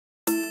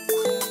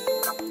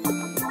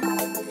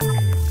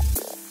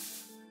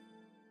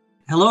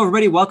Hello,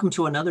 everybody. Welcome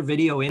to another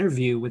video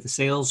interview with the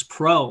Sales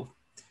Pro.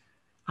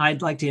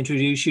 I'd like to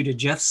introduce you to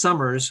Jeff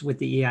Summers with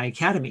the EI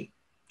Academy.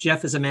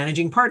 Jeff is a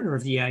managing partner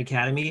of the EI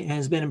Academy and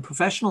has been in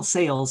professional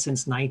sales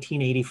since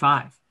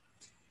 1985.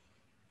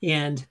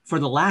 And for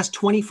the last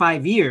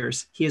 25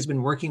 years, he has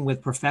been working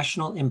with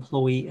professional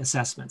employee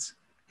assessments.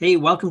 Hey,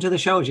 welcome to the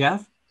show,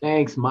 Jeff.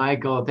 Thanks,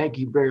 Michael. Thank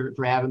you for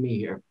having me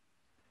here.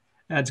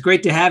 It's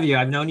great to have you.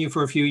 I've known you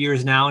for a few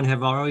years now and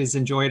have always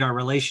enjoyed our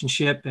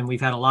relationship. And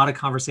we've had a lot of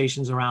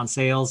conversations around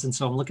sales. And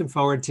so I'm looking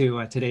forward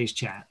to today's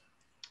chat.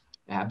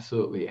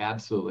 Absolutely.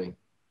 Absolutely.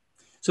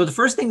 So the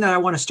first thing that I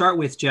want to start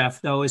with, Jeff,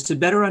 though, is to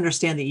better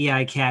understand the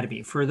EI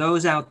Academy. For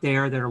those out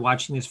there that are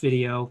watching this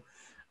video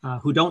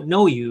who don't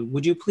know you,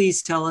 would you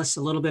please tell us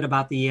a little bit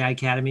about the EI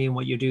Academy and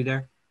what you do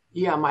there?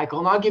 Yeah, Michael,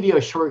 and I'll give you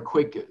a short,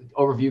 quick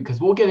overview because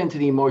we'll get into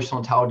the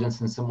emotional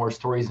intelligence and some more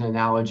stories and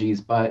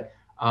analogies. But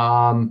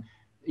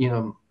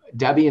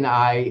Debbie and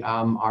I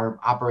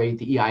operate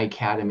the EI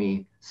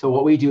Academy. So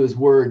what we do is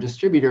we're a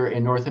distributor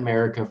in North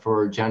America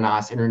for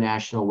Genos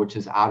International, which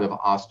is out of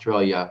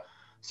Australia.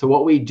 So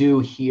what we do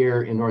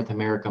here in North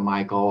America,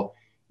 Michael,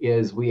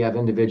 is we have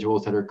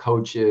individuals that are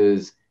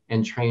coaches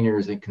and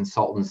trainers and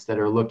consultants that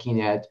are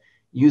looking at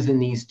using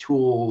these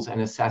tools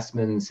and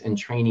assessments and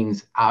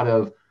trainings out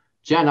of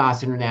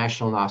Genos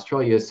International in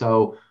Australia.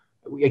 So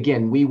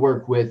again, we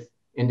work with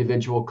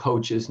individual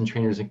coaches and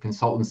trainers and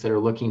consultants that are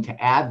looking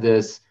to add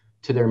this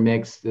to their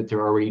mix that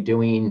they're already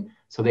doing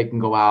so they can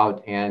go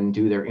out and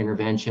do their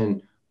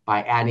intervention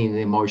by adding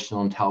the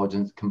emotional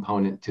intelligence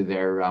component to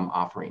their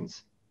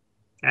offerings.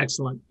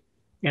 Excellent.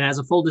 And as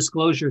a full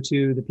disclosure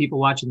to the people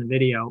watching the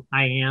video,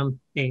 I am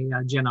a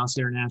Genos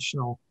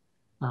International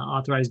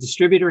authorized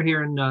distributor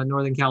here in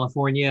Northern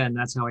California, and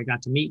that's how I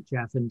got to meet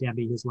Jeff and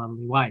Debbie, his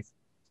lovely wife.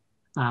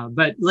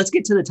 But let's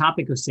get to the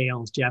topic of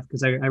sales, Jeff,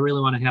 because I really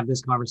want to have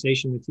this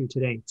conversation with you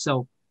today.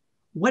 So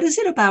what is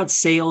it about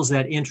sales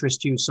that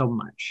interests you so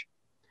much?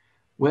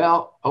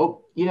 Well,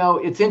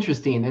 it's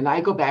interesting. And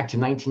I go back to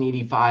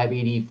 1985,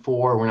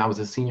 84, when I was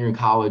a senior in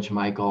college,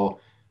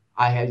 Michael.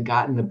 I had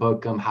gotten the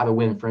book, How to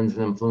Win Friends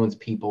and Influence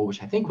People,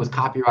 which I think was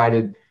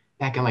copyrighted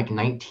back in like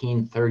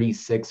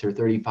 1936 or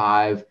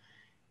 35.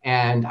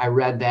 And I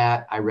read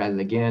that. I read it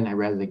again. I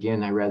read it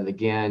again. I read it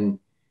again.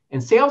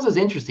 And sales is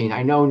interesting.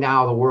 I know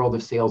now the world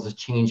of sales is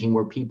changing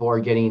where people are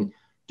getting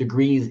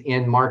degrees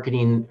in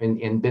marketing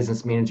and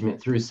business management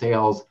through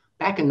sales.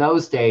 Back in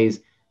those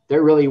days,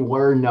 there really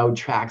were no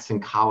tracks in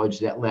college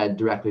that led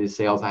directly to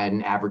sales. I had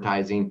an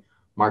advertising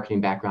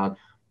marketing background.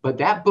 But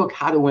that book,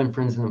 How to Win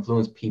Friends and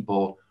Influence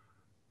People,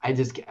 I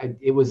just kind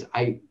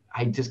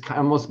of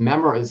almost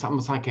memorized, it's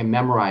almost like I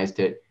memorized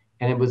it.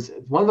 And it was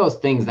one of those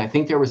things. I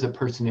think there was a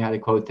person who had a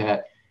quote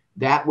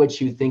that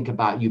which you think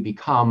about, you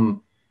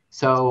become.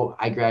 So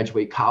I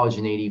graduated college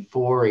in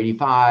 84,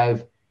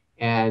 85,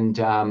 and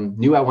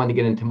knew I wanted to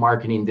get into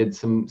marketing, did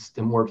some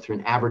work through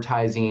in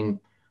advertising.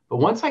 But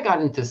once I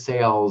got into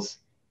sales,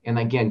 and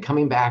again,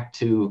 coming back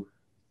to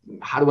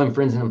How to Win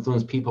Friends and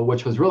Influence People,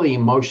 which was really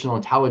emotional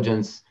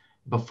intelligence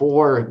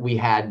before we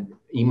had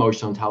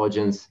emotional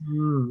intelligence.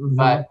 Mm-hmm.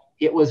 But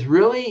it was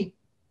really,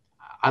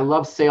 I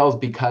love sales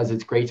because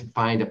it's great to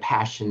find a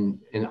passion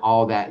and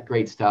all that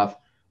great stuff.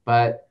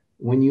 But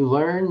when you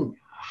learn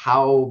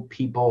how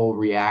people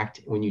react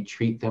when you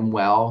treat them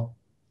well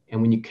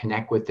and when you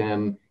connect with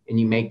them and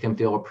you make them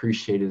feel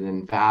appreciated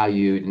and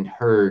valued and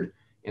heard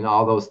and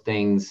all those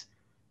things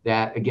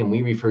that, again,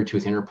 we refer to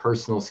as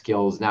interpersonal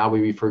skills. Now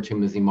we refer to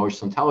them as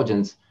emotional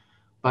intelligence,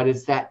 but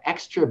it's that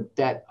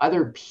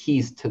other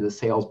piece to the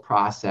sales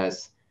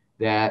process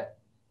that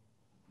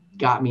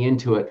got me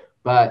into it.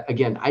 But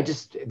again,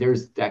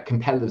 there's that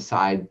competitive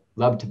side,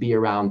 love to be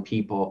around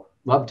people,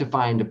 love to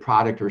find a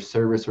product or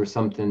service or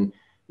something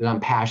that I'm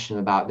passionate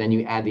about. Then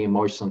you add the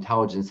emotional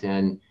intelligence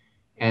in,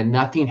 and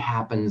nothing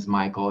happens,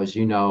 Michael, as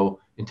you know,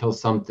 until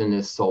something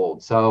is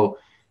sold. So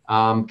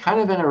kind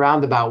of in a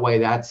roundabout way,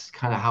 that's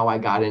kind of how I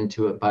got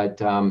into it. But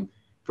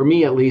for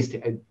me, at least,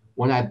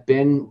 when I've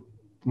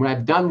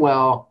done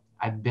well,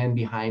 I've been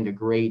behind a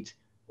great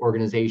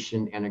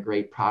organization and a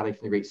great product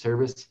and a great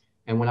service.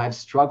 And when I've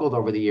struggled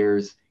over the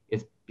years,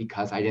 it's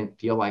because I didn't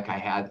feel like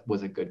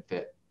was a good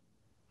fit.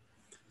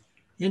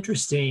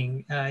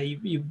 Interesting.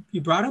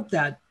 You brought up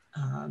that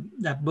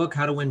book,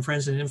 How to Win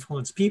Friends and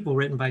Influence People,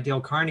 written by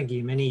Dale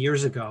Carnegie many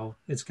years ago.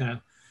 It's going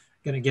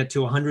to get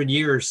to 100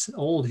 years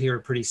old here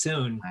pretty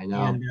soon. I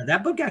know. And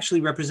that book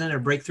actually represented a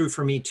breakthrough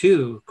for me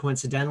too,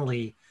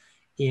 coincidentally,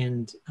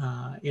 in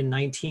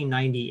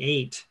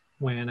 1998,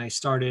 when I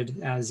started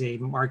as a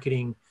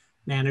marketing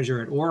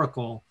manager at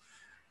Oracle.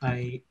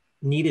 I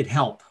needed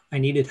help. I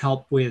needed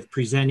help with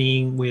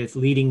presenting, with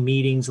leading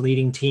meetings,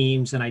 leading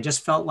teams, and I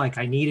just felt like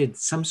I needed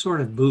some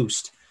sort of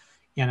boost.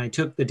 And I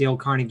took the Dale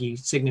Carnegie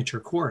signature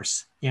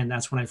course, and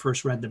that's when I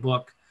first read the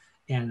book.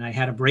 And I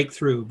had a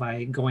breakthrough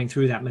by going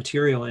through that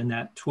material in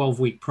that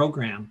 12-week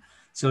program.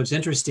 So it's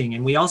interesting.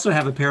 And we also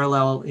have a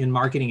parallel in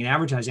marketing and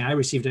advertising. I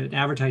received an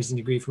advertising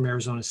degree from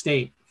Arizona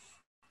State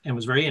and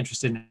was very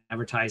interested in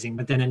advertising,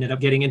 but then ended up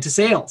getting into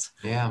sales.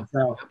 Yeah.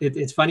 So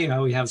it's funny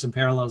how we have some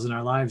parallels in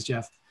our lives,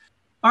 Jeff.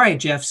 All right,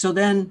 Jeff. So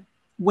then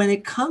when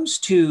it comes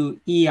to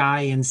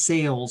EI and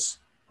sales,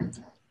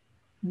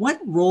 what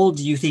role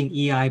do you think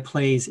EI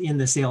plays in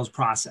the sales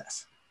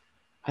process?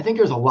 I think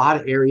there's a lot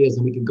of areas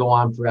and we could go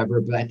on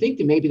forever, but I think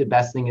that maybe the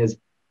best thing is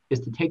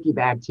to take you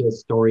back to a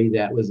story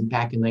that was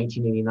back in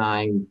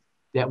 1989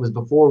 that was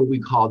before what we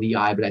call the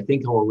I, but I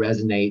think it will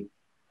resonate.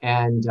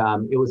 And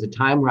it was a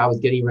time where I was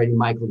getting ready,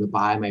 Michael, to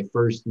buy my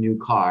first new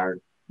car.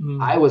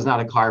 Mm, I was not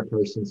a car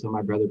person, so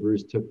my brother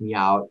Bruce took me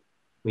out.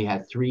 We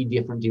had three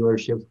different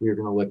dealerships we were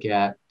going to look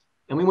at.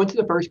 And we went to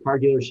the first car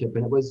dealership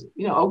and it was,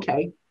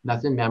 okay,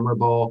 nothing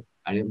memorable.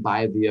 I didn't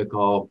buy a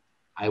vehicle.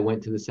 I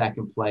went to the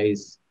second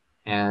place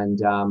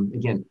and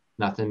again,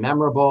 nothing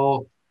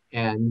memorable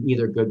and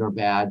neither good nor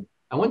bad.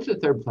 I went to the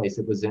third place.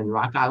 It was in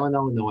Rock Island,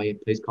 Illinois,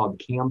 a place called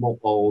Campbell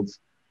Olds.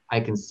 I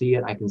can see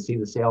it. I can see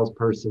the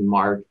salesperson,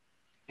 Mark.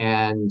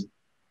 And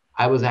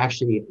I was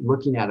actually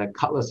looking at a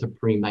Cutlass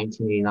Supreme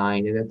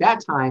 1989. And at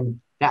that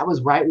time, that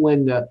was right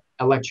when the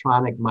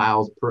electronic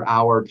miles per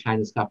hour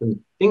kind of stuff and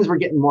things were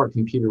getting more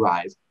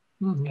computerized.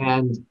 mhm.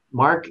 And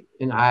Mark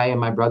and I and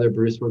my brother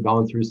Bruce were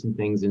going through some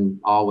things and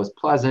all was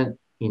pleasant.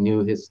 He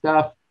knew his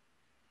stuff.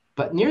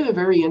 But near the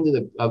very end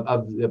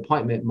of the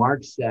appointment,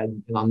 Mark said,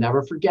 and I'll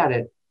never forget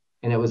it,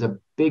 and it was a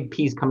big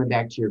piece coming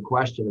back to your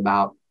question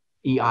about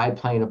EI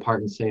playing a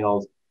part in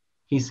sales.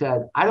 He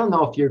said, I don't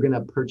know if you're going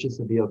to purchase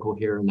a vehicle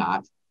here or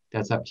not.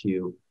 That's up to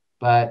you.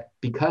 But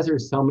because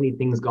there's so many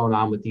things going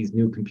on with these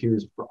new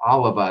computers for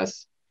all of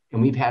us,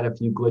 and we've had a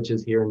few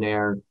glitches here and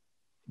there,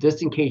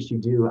 just in case you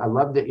do, I'd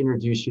love to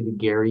introduce you to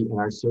Gary in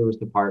our service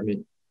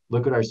department.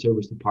 Look at our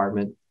service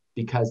department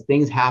because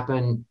things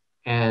happen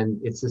and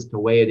it's just the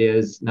way it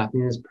is.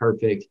 Nothing is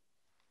perfect.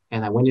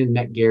 And I went in and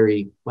met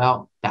Gary.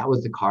 Well, that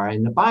was the car I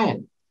ended up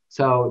buying.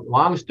 So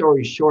long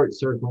story short,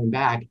 circling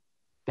back,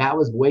 that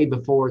was way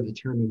before the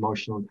term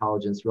emotional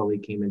intelligence really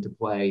came into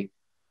play.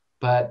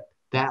 But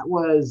that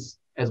was,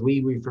 as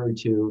we refer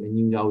to, and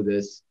you know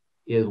this,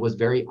 it was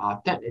very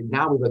authentic.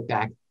 Now we look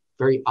back,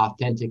 very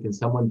authentic and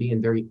someone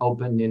being very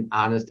open and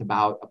honest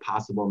about a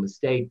possible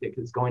mistake that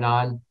is going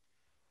on.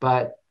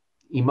 But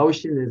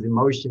emotion is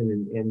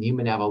emotion and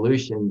human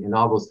evolution and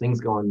all those things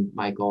going,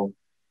 Michael.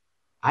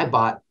 I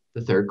bought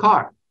the third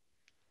car.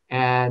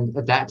 And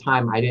at that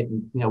time, I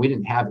didn't, we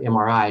didn't have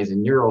MRIs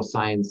and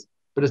neuroscience.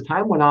 But as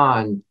time went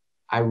on,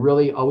 I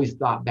really always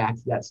thought back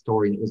to that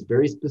story. And it was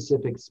very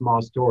specific,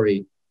 small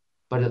story,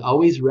 but it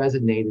always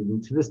resonated.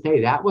 And to this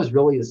day, that was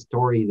really a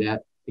story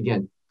that,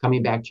 again,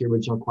 coming back to your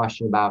original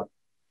question about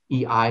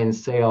EI and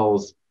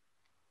sales,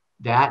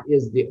 that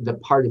is the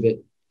part of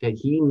it that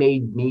he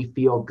made me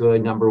feel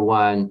good, number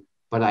one.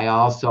 But I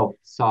also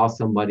saw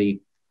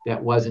somebody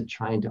that wasn't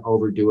trying to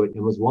overdo it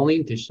and was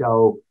willing to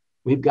show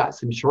we've got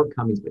some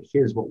shortcomings, but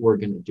here's what we're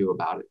going to do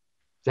about it.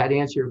 Does that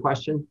answer your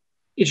question?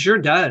 It sure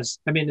does.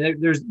 I mean,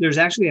 there's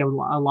actually a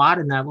lot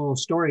in that little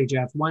story,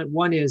 Jeff.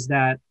 One is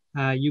that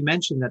you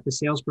mentioned that the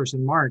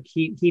salesperson Mark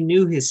he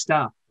knew his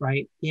stuff,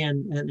 right?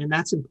 And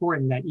that's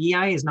important. That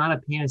EI is not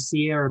a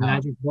panacea or a No.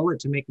 magic bullet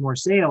to make more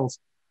sales.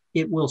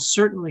 It will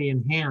certainly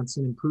enhance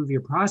and improve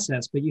your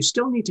process, but you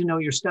still need to know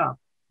your stuff.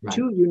 Right.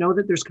 Two, you know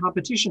that there's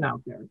competition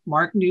out there.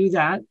 Mark knew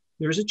that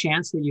there's a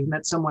chance that you've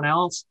met someone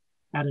else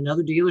at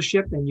another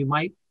dealership and you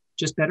might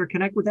just better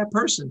connect with that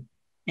person.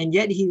 And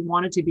yet he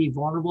wanted to be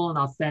vulnerable and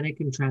authentic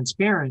and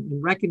transparent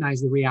and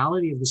recognize the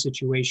reality of the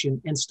situation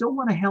and still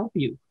want to help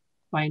you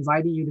by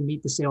inviting you to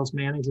meet the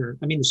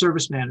the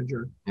service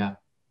manager. Yeah.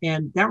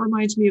 And that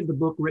reminds me of the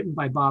book written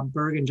by Bob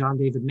Berg and John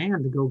David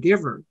Mann, The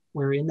Go-Giver,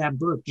 where in that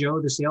book,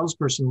 Joe, the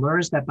salesperson,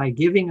 learns that by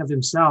giving of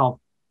himself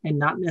and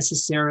not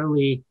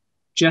necessarily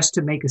just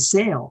to make a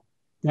sale,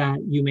 that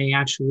you may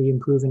actually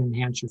improve and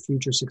enhance your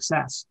future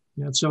success.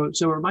 So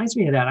it reminds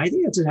me of that. I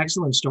think it's an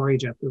excellent story,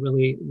 Jeff, that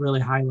really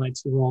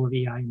highlights the role of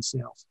EI in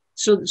sales.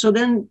 So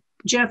then,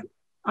 Jeff,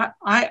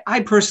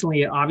 I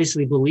personally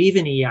obviously believe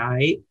in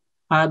EI,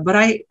 but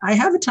I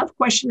have a tough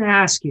question to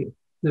ask you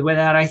the way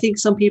that I think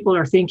some people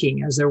are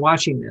thinking as they're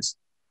watching this.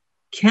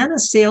 Can a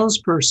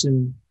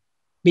salesperson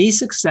be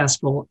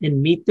successful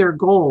and meet their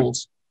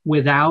goals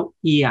without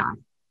EI?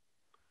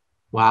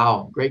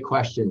 Wow. Great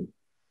question.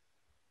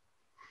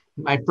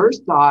 My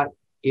first thought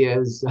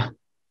is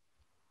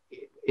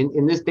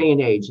in this day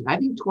and age, and I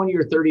think 20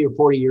 or 30 or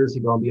 40 years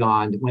ago and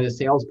beyond, when a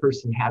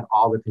salesperson had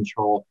all the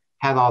control,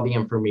 had all the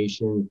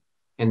information,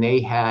 and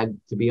they had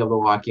to be able to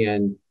walk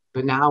in.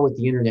 But now with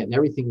the internet and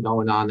everything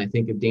going on, I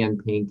think of Dan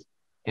Pink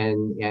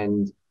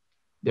and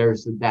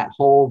there's that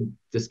whole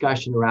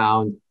discussion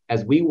around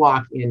as we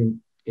walk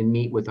in and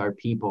meet with our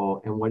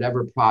people and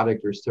whatever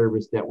product or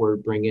service that we're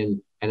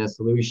bringing and a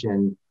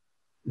solution,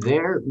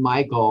 they're,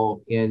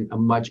 Michael, in a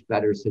much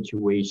better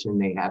situation.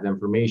 They have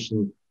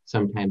information.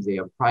 Sometimes they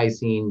have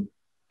pricing,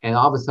 and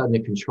all of a sudden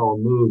the control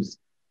moves.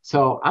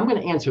 So I'm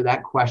going to answer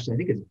that question. I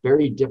think it's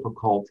very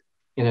difficult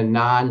in a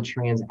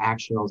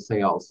non-transactional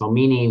sale. So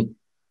meaning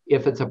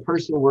if it's a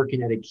person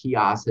working at a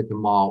kiosk at the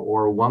mall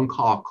or a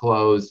one-call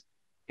close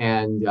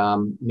and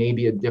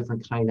maybe a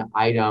different kind of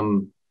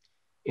item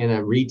in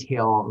a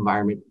retail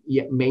environment,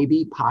 yeah,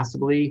 maybe,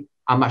 possibly.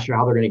 I'm not sure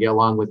how they're going to get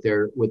along with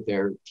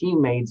their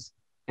teammates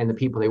and the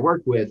people they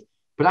work with.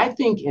 But I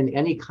think in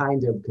any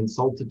kind of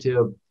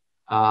consultative,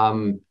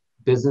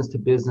 business to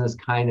business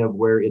kind of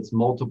where it's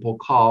multiple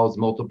calls,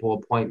 multiple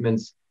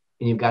appointments,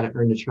 and you've got to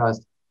earn the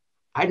trust.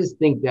 I just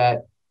think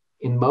that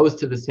in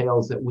most of the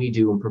sales that we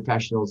do in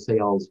professional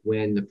sales,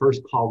 when the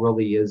first call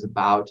really is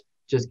about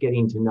just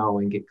getting to know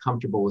and get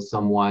comfortable with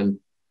someone,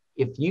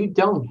 if you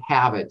don't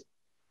have it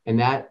and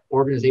that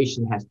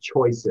organization has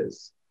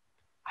choices,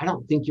 I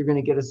don't think you're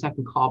going to get a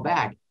second call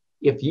back.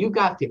 If you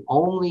got the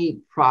only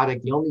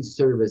product, the only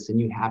service, and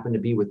you happen to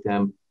be with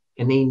them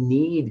and they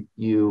need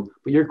you,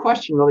 but your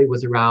question really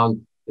was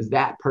around, is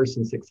that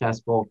person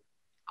successful?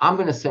 I'm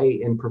going to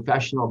say in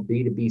professional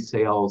B2B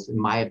sales, in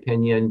my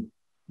opinion,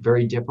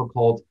 very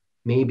difficult.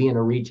 Maybe in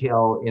a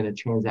retail, in a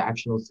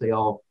transactional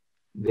sale,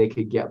 they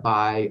could get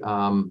by.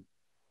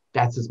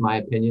 That's just my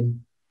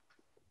opinion.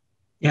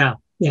 Yeah,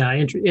 yeah,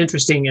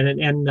 interesting.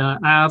 And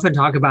I often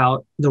talk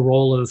about the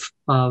role of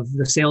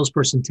the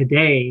salesperson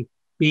today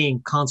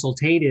being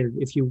consultative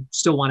if you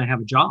still want to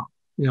have a job.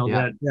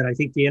 Yeah. That I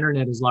think the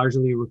internet is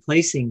largely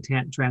replacing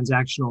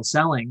transactional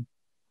selling,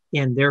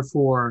 and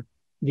therefore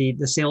the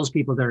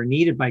salespeople that are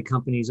needed by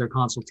companies are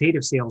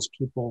consultative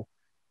salespeople.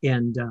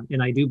 And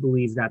I do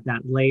believe that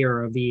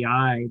layer of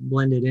EI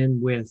blended in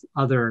with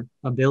other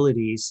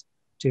abilities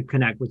to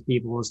connect with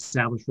people,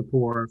 establish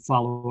rapport,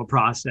 follow a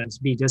process,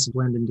 be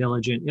disciplined and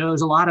diligent.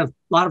 There's a lot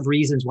of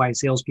reasons why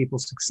salespeople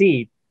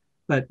succeed,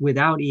 but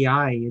without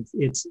EI,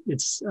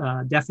 it's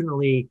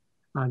definitely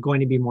going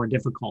to be more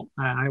difficult.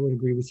 I would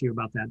agree with you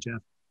about that,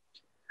 Jeff.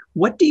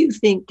 What do you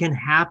think can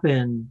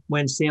happen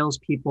when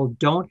salespeople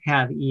don't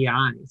have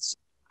EIs?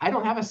 I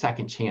don't have a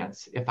second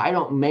chance. If I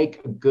don't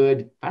make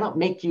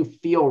you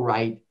feel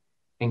right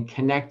and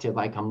connected,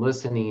 like I'm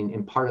listening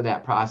and part of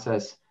that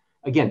process,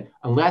 again,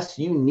 unless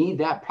you need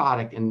that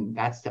product and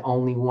that's the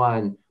only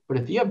one, but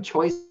if you have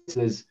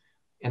choices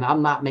and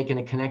I'm not making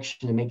a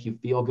connection to make you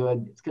feel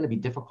good, it's going to be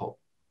difficult.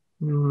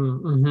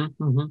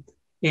 Mm-hmm, mm-hmm.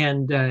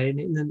 And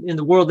in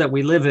the world that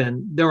we live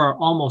in, there are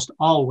almost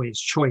always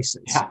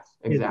choices. Yeah,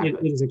 exactly.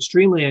 It is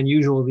extremely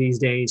unusual these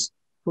days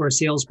for a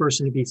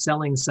salesperson to be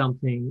selling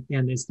something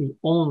and it's the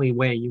only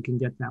way you can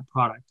get that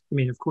product. I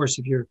mean, of course,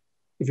 if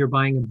you're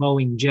buying a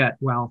Boeing jet,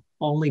 well,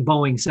 only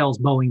Boeing sells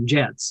Boeing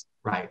jets.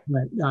 Right.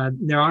 But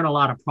there aren't a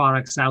lot of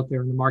products out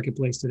there in the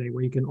marketplace today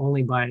where you can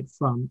only buy it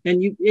from,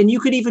 and you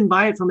could even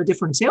buy it from a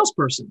different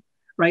salesperson,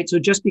 right? So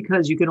just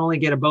because you can only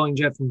get a Boeing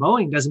jet from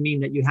Boeing doesn't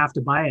mean that you have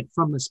to buy it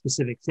from a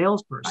specific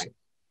salesperson. Right.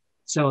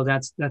 So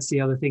that's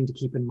the other thing to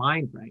keep in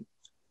mind, right?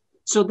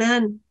 So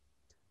then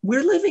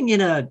we're living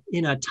in a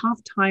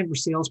tough time for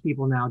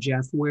salespeople now,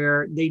 Jeff,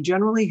 where they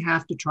generally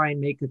have to try and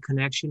make a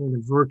connection in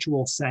a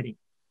virtual setting.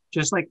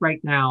 Just like right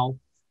now,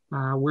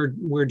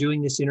 we're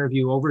doing this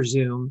interview over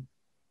Zoom.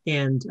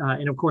 And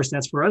of course,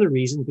 that's for other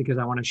reasons because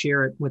I want to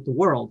share it with the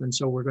world. And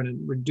so we're going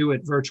to do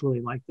it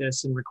virtually like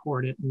this and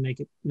record it and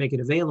make it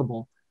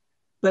available.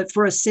 But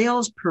for a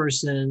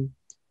salesperson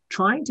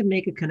trying to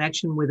make a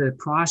connection with a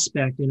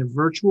prospect in a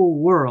virtual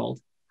world,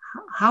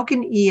 how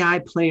can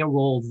EI play a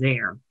role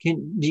there? Do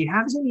you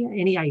have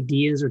any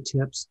ideas or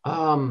tips?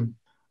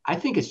 I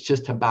think it's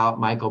just about,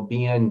 Michael,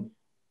 being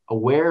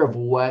aware of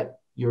what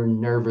you're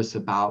nervous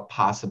about,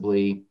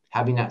 possibly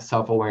having that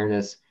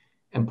self-awareness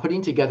and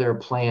putting together a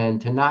plan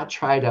to not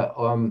try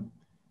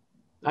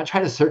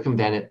to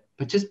circumvent it,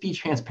 but just be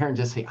transparent.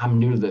 Just say, I'm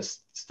new to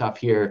this stuff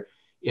here.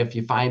 If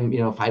you find,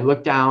 if I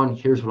look down,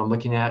 here's what I'm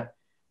looking at.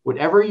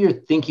 Whatever you're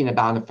thinking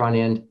about on the front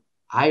end,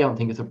 I don't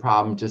think it's a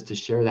problem just to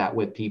share that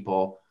with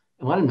people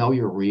and let them know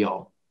you're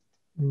real.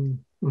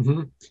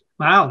 Mm-hmm.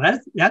 Wow,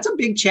 that's a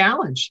big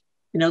challenge.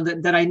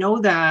 That I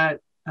know that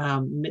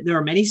there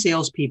are many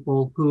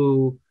salespeople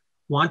who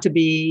want to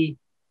be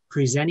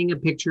presenting a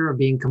picture of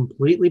being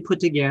completely put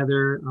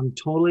together. I'm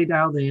totally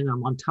dialed in.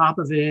 I'm on top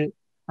of it.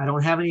 I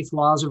don't have any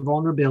flaws or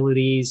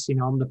vulnerabilities.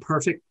 I'm the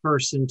perfect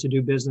person to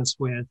do business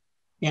with.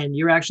 And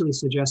you're actually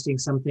suggesting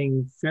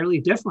something fairly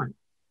different,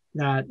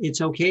 that it's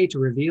okay to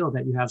reveal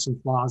that you have some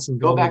flaws. And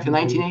go back to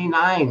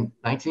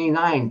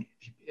 1989,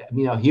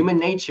 human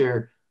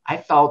nature. I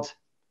felt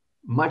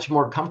much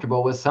more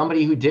comfortable with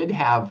somebody who did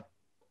have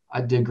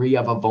a degree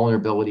of a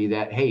vulnerability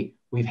that, hey,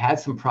 we've had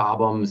some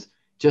problems.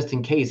 Just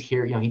in case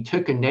here, he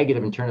took a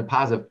negative and turned it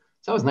positive.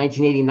 So it was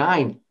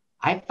 1989.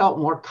 I felt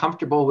more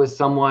comfortable with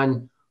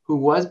someone who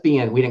was we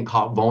didn't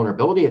call it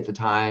vulnerability at the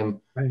time.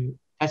 Right.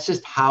 That's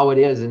just how it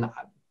is. And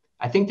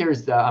I think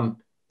there's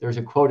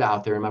a quote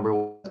out there,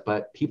 remember,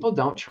 but people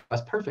don't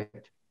trust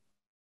perfect.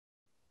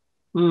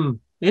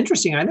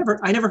 Interesting. I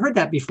never heard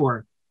that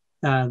before.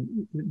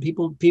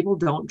 People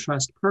don't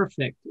trust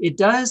perfect. It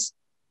does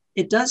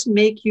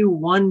make you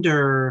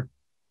wonder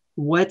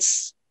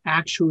what's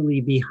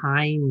actually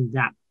behind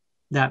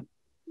that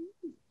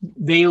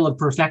veil of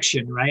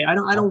perfection, right? I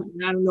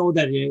don't know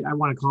that I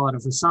want to call it a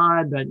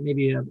facade, but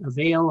maybe a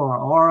veil or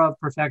aura of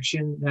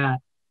perfection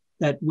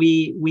that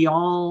we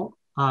all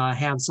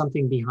have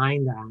something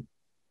behind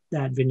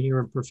that veneer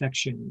of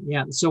perfection.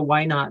 Yeah. So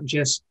why not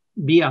just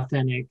be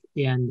authentic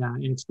and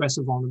express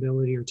a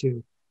vulnerability or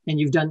two? And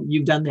you've done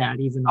that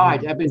even Oh,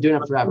 though I've been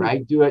doing it forever.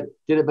 Did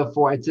it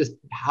before. It's just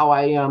how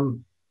I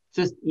am. It's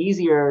just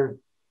easier.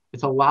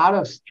 It's a lot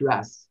of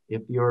stress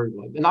if you're,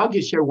 and I'll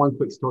just share one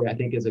quick story. I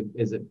think it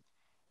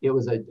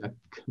was a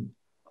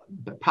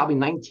probably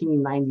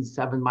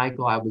 1997,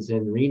 Michael. I was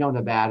in Reno,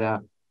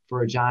 Nevada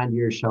for a John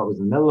Deere show. It was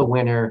in the middle of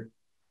winter.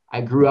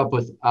 I grew up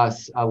with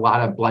a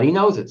lot of bloody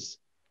noses.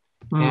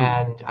 Mm,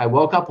 And I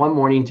woke up one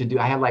morning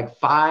I had like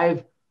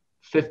five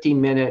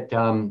 50-minute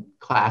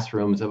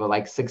classrooms of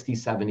like 60,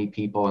 70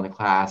 people in the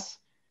class.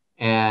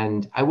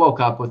 And I woke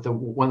up with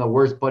one of the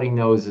worst bloody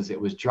noses.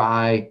 It was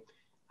dry.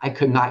 I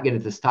could not get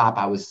it to stop.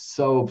 I was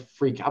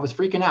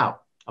freaking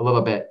out a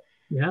little bit.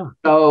 yeah.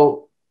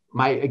 So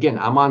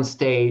I'm on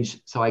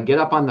stage. So I get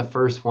up on the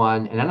first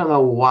one, and I don't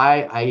know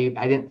why I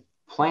didn't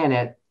plan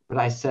it, but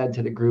I said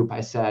to the group,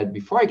 I said,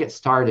 before I get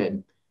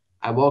started,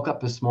 I woke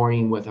up this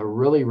morning with a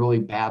really, really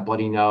bad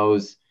bloody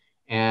nose,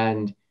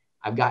 and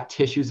I've got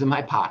tissues in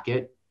my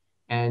pocket.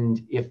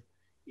 And if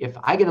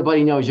I get a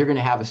bloody nose, you're going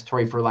to have a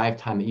story for a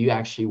lifetime that you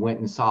actually went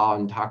and saw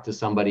and talked to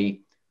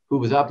somebody who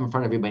was up in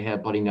front of everybody had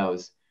a bloody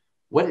nose.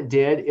 What it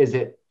did is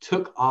it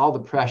took all the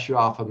pressure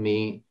off of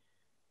me.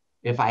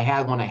 If I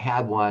had one, I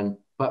had one.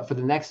 But for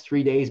the next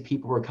 3 days,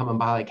 people were coming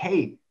by like,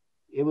 hey,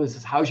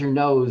 how's your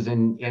nose?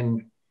 And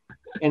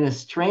in a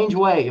strange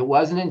way, it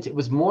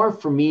was more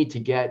for me to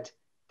get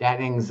that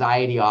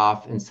anxiety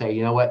off and say,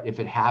 you know what, if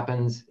it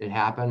happens, it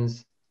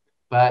happens.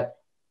 But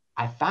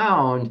I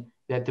found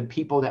that the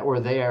people that were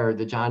there,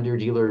 the John Deere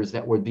dealers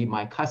that would be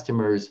my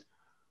customers,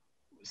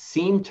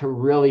 seemed to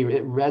really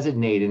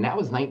resonate. And that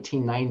was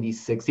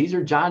 1996. These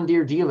are John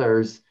Deere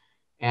dealers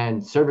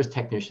and service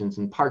technicians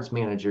and parts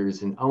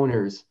managers and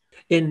owners.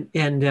 And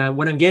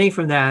what I'm getting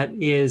from that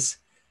is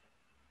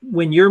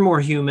when you're more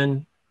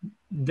human,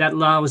 that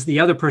allows the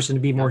other person to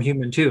be Yeah. more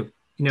human too.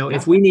 Yeah.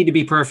 If we need to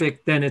be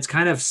perfect, then it's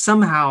kind of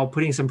somehow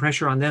putting some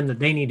pressure on them that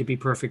they need to be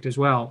perfect as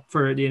well.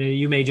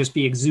 You may just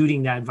be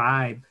exuding that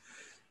vibe.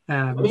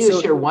 Let me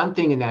just share one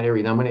thing in that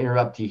area. I'm going to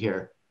interrupt you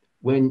here.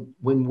 When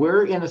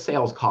we're in a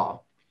sales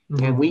call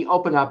and we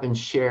open up and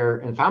share,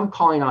 and if I'm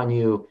calling on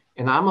you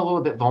and I'm a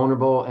little bit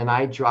vulnerable and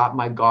I drop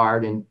my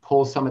guard and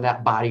pull some of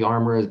that body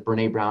armor, as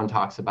Brene Brown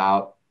talks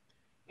about,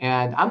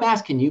 and I'm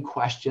asking you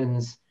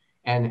questions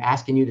and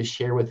asking you to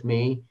share with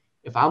me,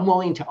 if I'm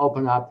willing to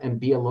open up and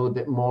be a little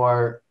bit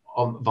more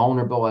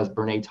vulnerable, as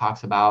Brene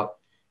talks about,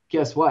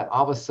 guess what?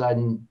 All of a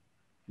sudden,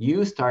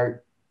 you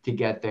start to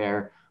get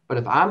there. But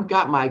if I've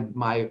got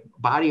my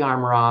body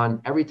armor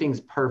on, everything's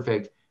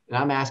perfect, and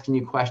I'm asking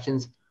you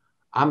questions,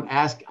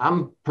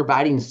 I'm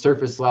providing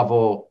surface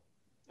level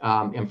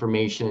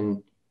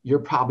information. You're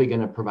probably going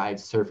to provide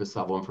surface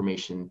level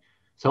information.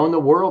 So in the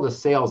world of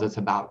sales, it's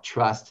about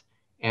trust.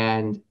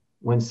 And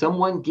when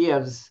someone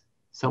gives,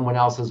 someone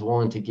else is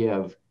willing to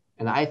give.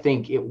 And I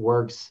think it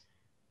works.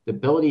 The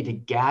ability to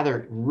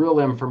gather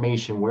real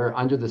information where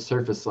under the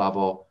surface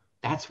level,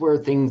 that's where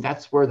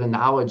the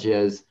knowledge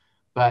is,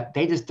 but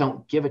they just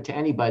don't give it to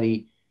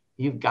anybody.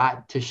 You've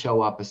got to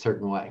show up a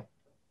certain way.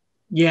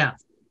 Yeah.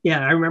 Yeah.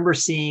 I remember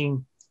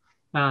seeing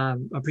a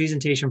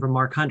presentation from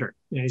Mark Hunter.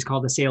 He's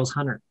called the Sales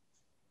Hunter.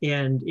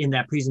 And in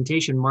that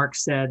presentation, Mark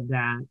said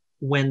that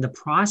when the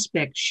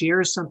prospect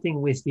shares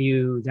something with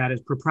you that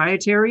is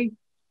proprietary,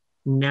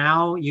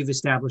 now you've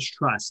established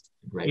trust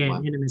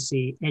and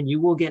intimacy, and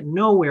you will get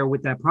nowhere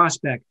with that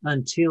prospect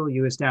until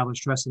you establish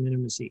trust and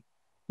intimacy.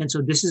 And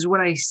so this is what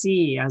I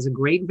see as a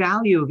great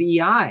value of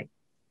EI,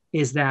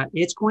 is that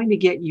it's going to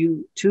get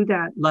you to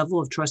that level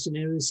of trust and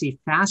intimacy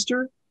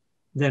faster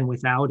than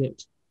without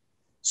it.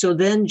 So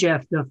then,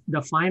 Jeff,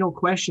 the final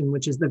question,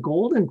 which is the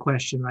golden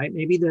question, right?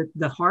 Maybe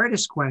the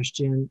hardest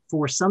question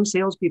for some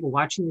salespeople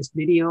watching this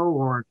video,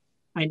 or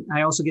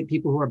I also get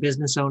people who are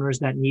business owners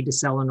that need to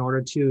sell in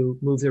order to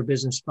move their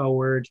business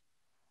forward.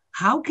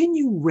 How can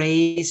you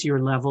raise your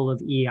level of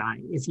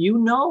EI? If you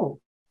know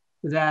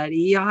that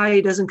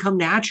EI doesn't come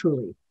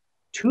naturally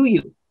to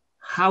you,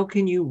 how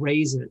can you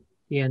raise it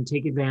and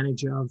take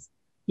advantage of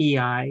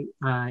EI?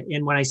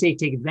 And when I say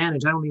take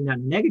advantage, I don't mean that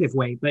in a negative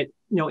way, but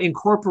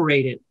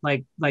incorporate it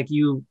like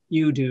you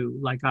do,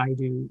 like I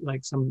do,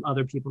 like some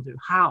other people do.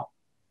 How?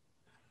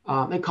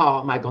 They call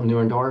it Michael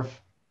Neuendorf.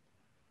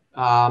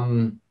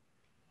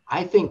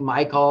 I think,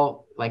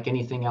 Michael, like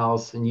anything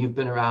else, and you've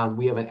been around,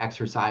 we have an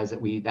exercise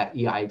that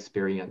EI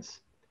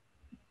experience.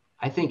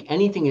 I think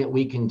anything that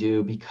we can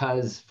do,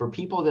 because for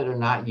people that are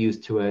not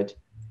used to it,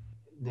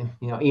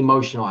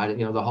 emotional,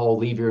 the whole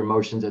leave your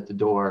emotions at the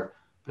door.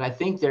 But I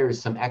think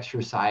there's some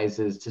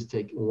exercises just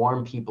to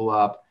warm people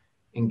up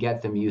and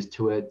get them used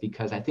to it,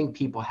 because I think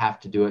people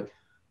have to do it.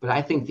 But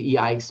I think the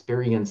EI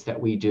experience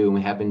that we do and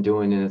we have been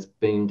doing, and it's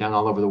been done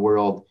all over the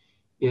world,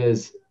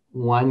 is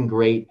one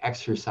great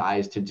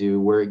exercise to do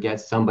where it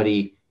gets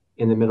somebody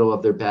in the middle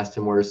of their best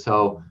and worst.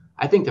 So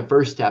I think the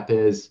first step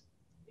is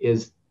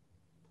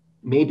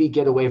maybe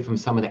get away from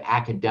some of the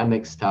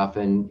academic stuff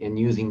and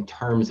using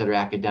terms that are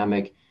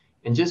academic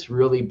and just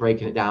really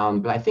breaking it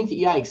down. But I think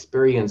the EI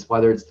experience,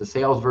 whether it's the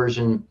sales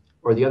version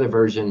or the other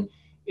version,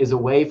 is a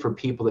way for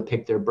people to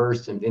pick their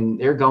bursts, and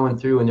they're going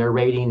through and they're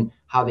rating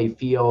how they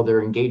feel,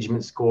 their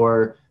engagement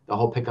score, the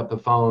whole pick up the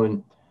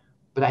phone.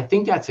 But I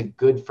think that's a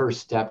good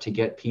first step to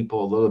get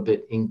people a little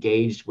bit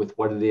engaged with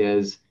what it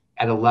is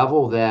at a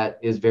level that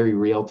is very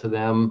real to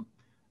them.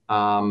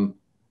 Um,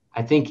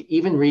 I think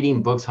even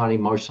reading books on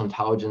emotional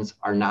intelligence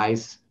are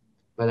nice,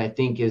 but I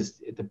think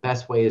is the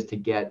best way is to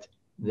get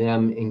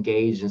them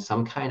engaged in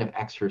some kind of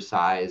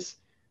exercise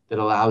that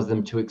allows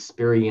them to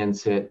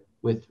experience it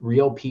with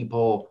real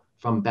people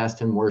from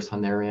best and worst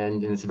on their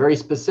end. And it's very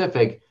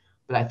specific,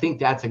 but I think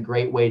that's a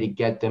great way to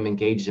get them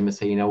engaged and to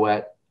say, you know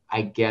what,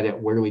 I get it.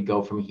 Where do we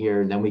go from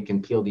here? And then we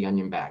can peel the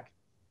onion back.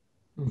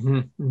 Mm-hmm,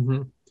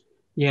 mm-hmm.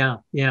 Yeah,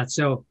 yeah.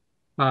 So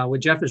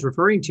what Jeff is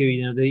referring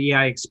to, the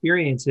EI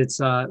experience,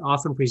 it's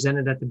often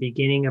presented at the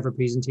beginning of a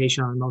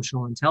presentation on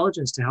emotional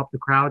intelligence to help the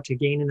crowd to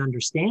gain an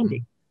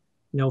understanding.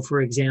 For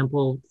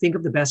example, think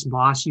of the best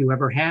boss you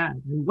ever had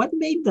and what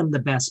made them the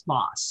best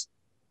boss.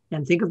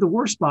 And think of the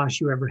worst boss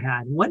you ever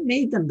had and what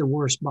made them the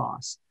worst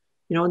boss.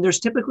 And there's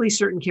typically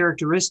certain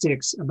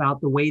characteristics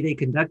about the way they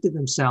conducted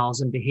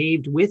themselves and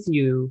behaved with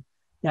you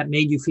that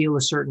made you feel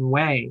a certain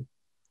way.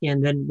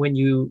 And then when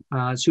you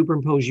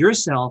superimpose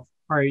yourself,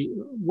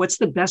 what's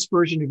the best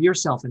version of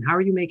yourself and how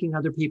are you making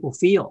other people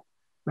feel,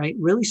 right?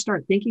 Really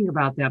start thinking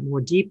about that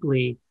more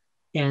deeply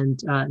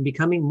and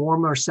becoming more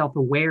and more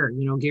self-aware.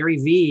 Gary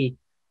Vee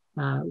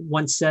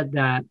once said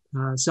that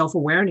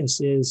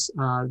self-awareness is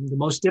the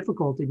most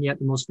difficult and yet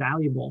the most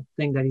valuable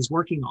thing that he's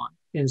working on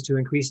is to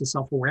increase his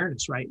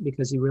self-awareness, right?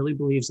 Because he really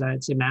believes that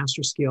it's a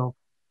master skill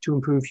to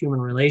improve human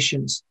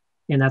relations.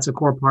 And that's a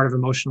core part of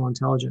emotional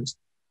intelligence.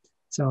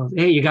 So,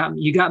 hey, you got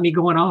me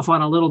going off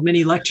on a little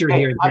mini lecture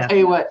here. I'll tell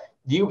you what,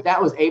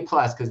 that was A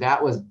plus because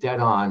that was dead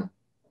on.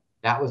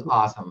 That was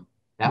awesome.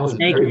 That was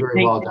very,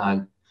 very well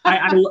done.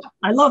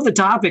 I love the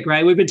topic,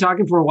 right? We've been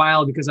talking for a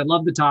while because I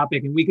love the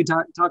topic and we could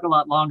talk a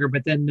lot longer,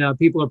 but then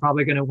people are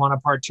probably going to want a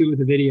part 2 of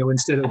the video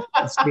instead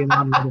of staying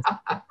on with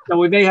it. So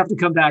we may have to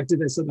come back to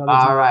this another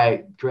time. All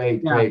right.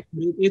 Great. Yeah, great.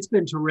 It's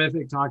been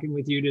terrific talking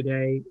with you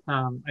today.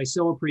 I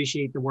so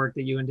appreciate the work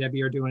that you and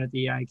Debbie are doing at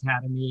the EI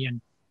Academy,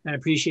 and I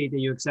appreciate that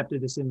you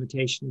accepted this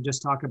invitation to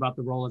just talk about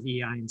the role of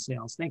EI in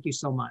sales. Thank you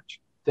so much.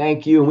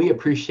 Thank you. And we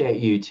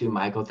appreciate you too,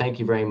 Michael. Thank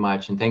you very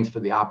much. And thanks for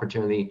the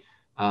opportunity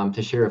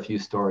to share a few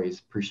stories.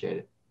 Appreciate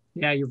it.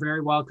 Yeah, you're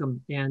very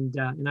welcome. And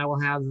I will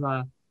have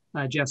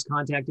Jeff's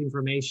contact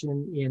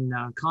information in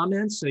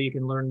comments so you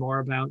can learn more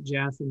about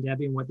Jeff and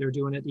Debbie and what they're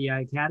doing at the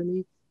EI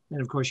Academy.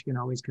 And of course, you can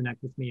always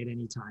connect with me at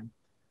any time.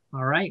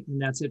 All right.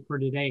 And that's it for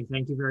today.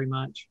 Thank you very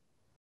much.